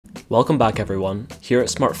Welcome back everyone. Here at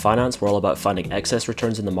Smart Finance, we're all about finding excess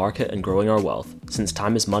returns in the market and growing our wealth. Since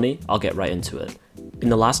time is money, I'll get right into it. In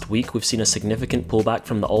the last week, we've seen a significant pullback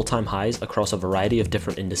from the all-time highs across a variety of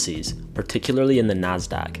different indices, particularly in the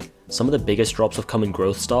Nasdaq. Some of the biggest drops have come in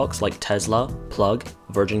growth stocks like Tesla, Plug,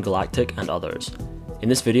 Virgin Galactic, and others. In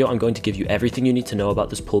this video, I'm going to give you everything you need to know about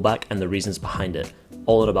this pullback and the reasons behind it,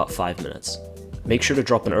 all in about 5 minutes. Make sure to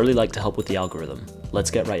drop an early like to help with the algorithm. Let's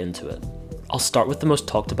get right into it. I'll start with the most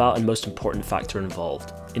talked about and most important factor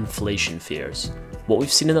involved, inflation fears. What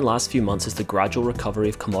we've seen in the last few months is the gradual recovery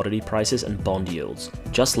of commodity prices and bond yields.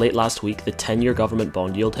 Just late last week, the 10-year government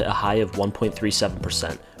bond yield hit a high of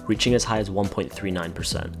 1.37%, reaching as high as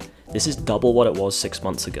 1.39%. This is double what it was 6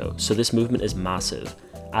 months ago, so this movement is massive.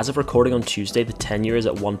 As of recording on Tuesday, the 10-year is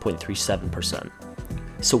at 1.37%.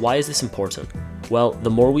 So why is this important? Well, the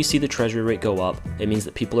more we see the treasury rate go up, it means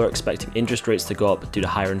that people are expecting interest rates to go up due to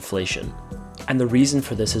higher inflation. And the reason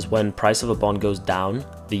for this is when price of a bond goes down,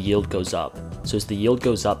 the yield goes up. So as the yield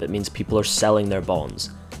goes up, it means people are selling their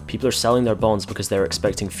bonds. People are selling their bonds because they're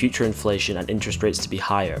expecting future inflation and interest rates to be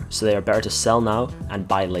higher, so they are better to sell now and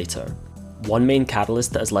buy later. One main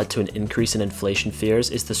catalyst that has led to an increase in inflation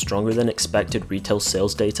fears is the stronger than expected retail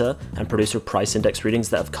sales data and producer price index readings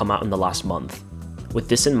that have come out in the last month. With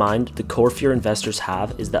this in mind, the core fear investors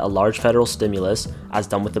have is that a large federal stimulus, as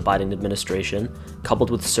done with the Biden administration, coupled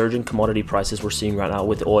with surging commodity prices we're seeing right now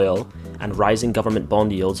with oil, and rising government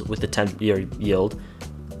bond yields with the 10-year yield,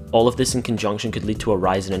 all of this in conjunction could lead to a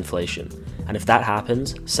rise in inflation. And if that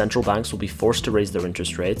happens, central banks will be forced to raise their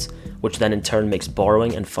interest rates, which then in turn makes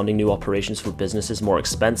borrowing and funding new operations for businesses more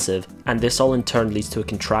expensive, and this all in turn leads to a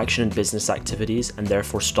contraction in business activities and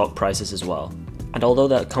therefore stock prices as well. And although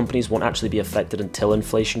that companies won't actually be affected until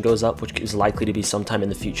inflation goes up, which is likely to be sometime in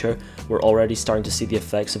the future, we're already starting to see the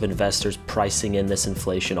effects of investors pricing in this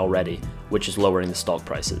inflation already, which is lowering the stock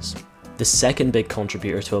prices. The second big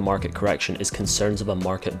contributor to a market correction is concerns of a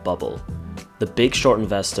market bubble. The big short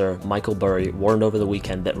investor, Michael Burry, warned over the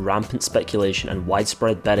weekend that rampant speculation and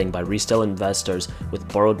widespread betting by retail investors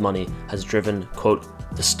with borrowed money has driven, quote,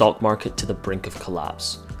 the stock market to the brink of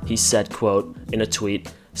collapse. He said, quote, in a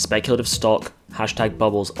tweet, speculative stock,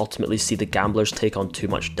 #bubbles ultimately see the gamblers take on too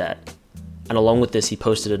much debt. And along with this, he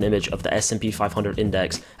posted an image of the S&P 500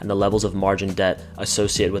 index and the levels of margin debt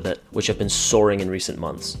associated with it, which have been soaring in recent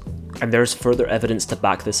months. And there's further evidence to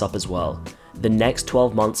back this up as well. The next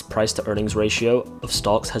 12 months price to earnings ratio of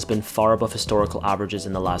stocks has been far above historical averages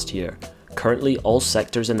in the last year. Currently, all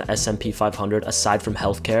sectors in the S&P 500 aside from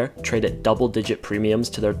healthcare trade at double-digit premiums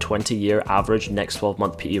to their 20-year average next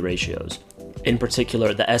 12-month PE ratios. In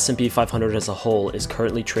particular, the S&P 500 as a whole is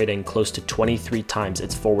currently trading close to 23 times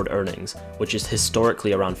its forward earnings, which is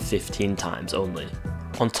historically around 15 times only.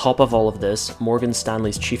 On top of all of this, Morgan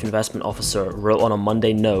Stanley's chief investment officer wrote on a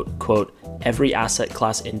Monday note, quote, every asset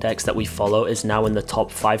class index that we follow is now in the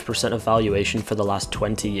top 5% of valuation for the last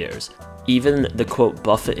 20 years. Even the quote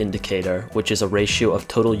Buffett indicator, which is a ratio of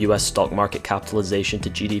total US stock market capitalization to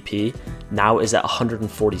GDP, now is at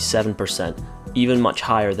 147%, even much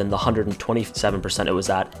higher than the 127% it was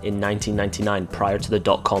at in 1999 prior to the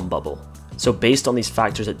dot-com bubble. So based on these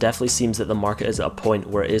factors, it definitely seems that the market is at a point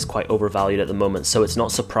where it is quite overvalued at the moment, so it's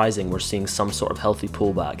not surprising we're seeing some sort of healthy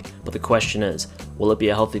pullback. But the question is, will it be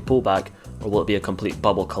a healthy pullback or will it be a complete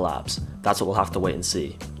bubble collapse? That's what we'll have to wait and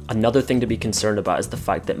see. Another thing to be concerned about is the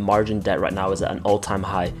fact that margin debt right now is at an all-time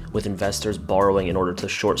high, with investors borrowing in order to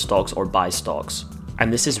short stocks or buy stocks.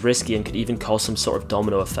 And this is risky and could even cause some sort of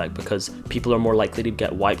domino effect because people are more likely to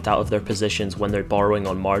get wiped out of their positions when they're borrowing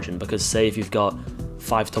on margin, because say if you've got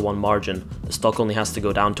 5-to-1 margin, the stock only has to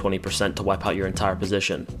go down 20% to wipe out your entire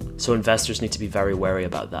position. So investors need to be very wary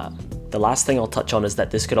about that. The last thing I'll touch on is that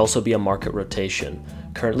this could also be a market rotation.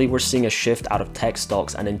 Currently we're seeing a shift out of tech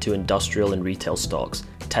stocks and into industrial and retail stocks.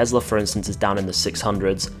 Tesla, for instance, is down in the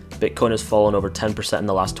 600s, Bitcoin has fallen over 10% in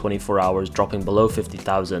the last 24 hours, dropping below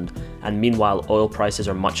 50,000, and meanwhile oil prices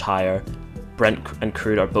are much higher, Brent and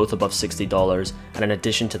crude are both above $60, and in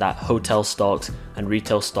addition to that, hotel stocks and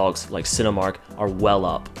retail stocks like Cinemark are well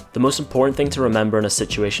up. The most important thing to remember in a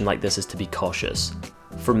situation like this is to be cautious.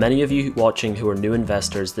 For many of you watching who are new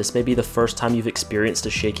investors, this may be the first time you've experienced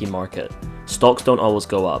a shaky market. Stocks don't always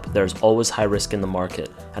go up, there's always high risk in the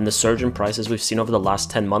market, and the surge in prices we've seen over the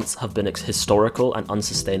last 10 months have been historical and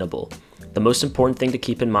unsustainable. The most important thing to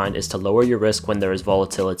keep in mind is to lower your risk when there is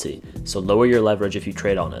volatility, so lower your leverage if you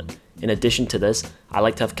trade on it. In addition to this, I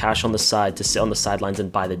like to have cash on the side to sit on the sidelines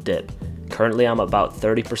and buy the dip. Currently I'm about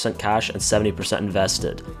 30% cash and 70%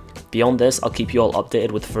 invested. Beyond this, I'll keep you all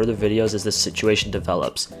updated with further videos as this situation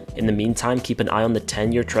develops. In the meantime, keep an eye on the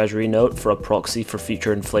 10-year treasury note for a proxy for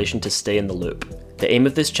future inflation to stay in the loop. The aim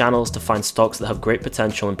of this channel is to find stocks that have great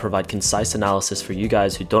potential and provide concise analysis for you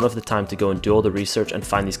guys who don't have the time to go and do all the research and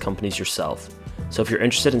find these companies yourself. So if you're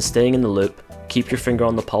interested in staying in the loop, keep your finger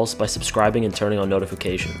on the pulse by subscribing and turning on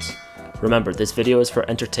notifications. Remember, this video is for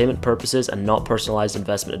entertainment purposes and not personalized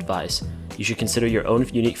investment advice. You should consider your own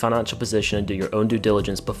unique financial position and do your own due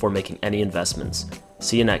diligence before making any investments.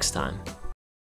 See you next time.